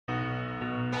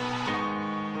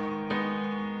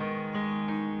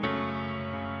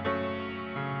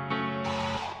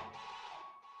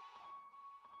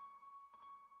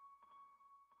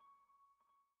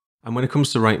And when it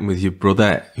comes to writing with your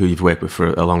brother, who you've worked with for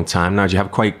a long time now, do you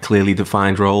have quite clearly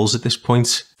defined roles at this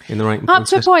point in the writing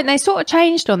process? Up to a point, they sort of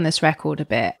changed on this record a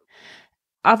bit.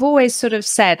 I've always sort of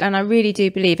said, and I really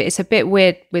do believe it, it's a bit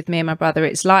weird with me and my brother.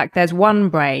 It's like there's one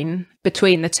brain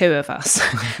between the two of us.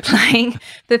 Like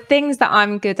the things that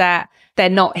I'm good at,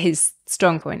 they're not his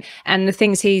strong point. And the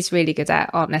things he's really good at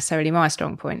aren't necessarily my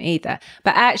strong point either.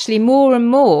 But actually more and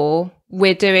more,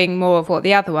 we're doing more of what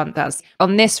the other one does.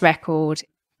 On this record,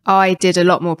 I did a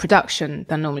lot more production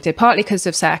than I normally did, partly because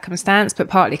of circumstance, but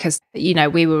partly because, you know,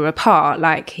 we were apart.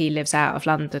 Like he lives out of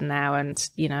London now and,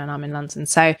 you know, and I'm in London.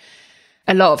 So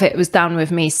a lot of it was done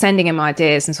with me sending him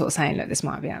ideas and sort of saying, look, this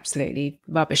might be absolutely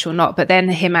rubbish or not. But then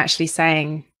him actually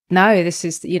saying, no, this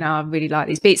is, you know, I really like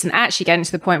these beats. And actually getting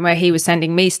to the point where he was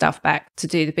sending me stuff back to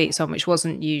do the beats on, which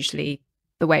wasn't usually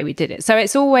the way we did it. So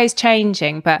it's always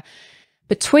changing. But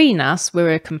between us,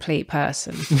 we're a complete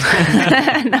person.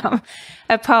 And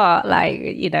apart, like,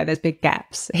 you know, there's big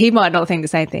gaps. He might not think the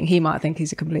same thing. He might think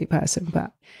he's a complete person,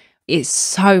 but it's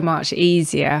so much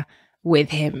easier with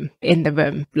him in the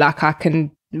room. Like I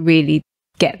can really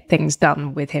get things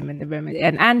done with him in the room.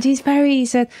 And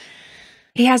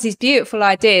he has these beautiful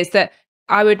ideas that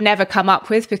I would never come up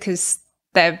with because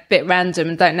they're a bit random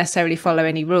and don't necessarily follow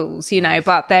any rules, you know,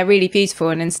 but they're really beautiful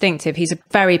and instinctive. He's a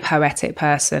very poetic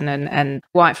person, and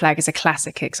White Flag is a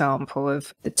classic example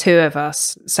of the two of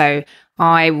us. So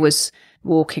I was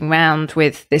walking around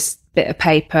with this bit of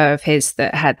paper of his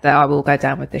that had the "I will go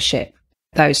down with the ship,"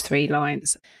 those 3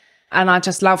 lines. And I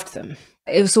just loved them.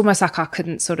 It was almost like I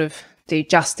couldn't sort of do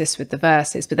justice with the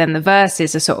verses, but then the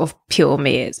verses are sort of pure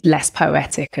me. It's less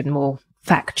poetic and more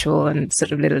factual and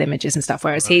sort of little images and stuff,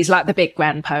 whereas he's like the big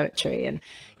grand poetry. And,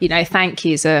 you know, Thank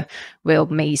You's a real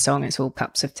me song. It's all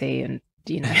cups of tea and,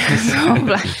 you know, sort of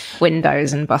like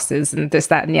windows and buses and this,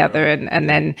 that and the other. And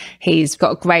then he's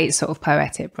got a great sort of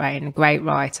poetic brain, a great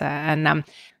writer. And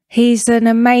he's an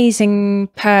amazing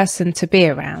person to be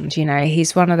around. You know,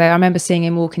 he's one of the, I remember seeing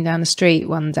him walking down the street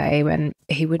one day when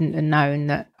he wouldn't have known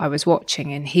that I was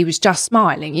watching, and he was just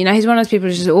smiling. You know, he's one of those people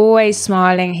who's just always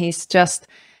smiling. He's just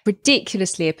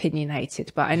ridiculously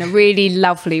opinionated, but in a really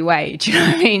lovely way. Do you know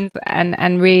what I mean?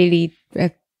 And really a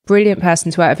brilliant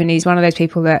person to work with. And he's one of those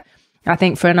people that I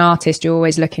think for an artist, you're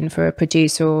always looking for a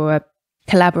producer or a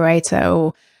collaborator,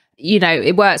 or, you know,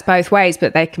 it works both ways,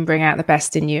 but they can bring out the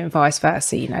best in you and vice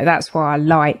versa. You know, that's why I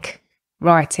like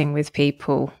writing with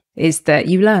people, is that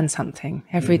you learn something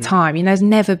every time. You know, there's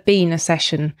never been a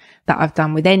session that I've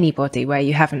done with anybody where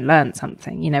you haven't learned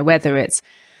something, you know, whether it's,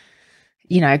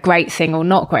 you know, a great thing or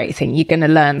not great thing, you're going to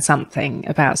learn something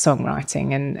about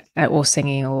songwriting and or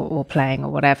singing or playing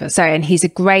or whatever. So, and he's a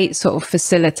great sort of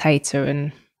facilitator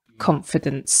and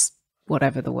confidence,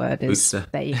 whatever the word is. Booster.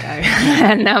 There you go.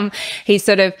 And he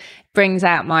sort of brings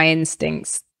out my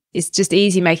instincts. It's just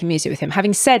easy making music with him.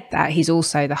 Having said that, he's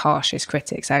also the harshest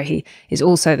critic. So he is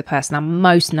also the person I'm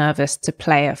most nervous to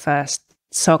play a first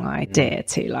song idea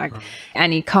to, like,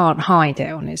 and he can't hide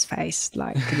it on his face,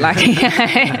 like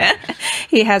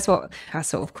he has what I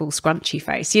sort of call scrunchy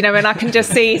face, you know, and I can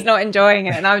just see he's not enjoying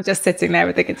it, and I'm just sitting there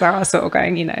with the guitar sort of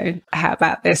going, you know, how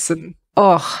about this? And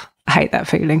I hate that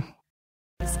feeling.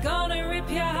 It's gonna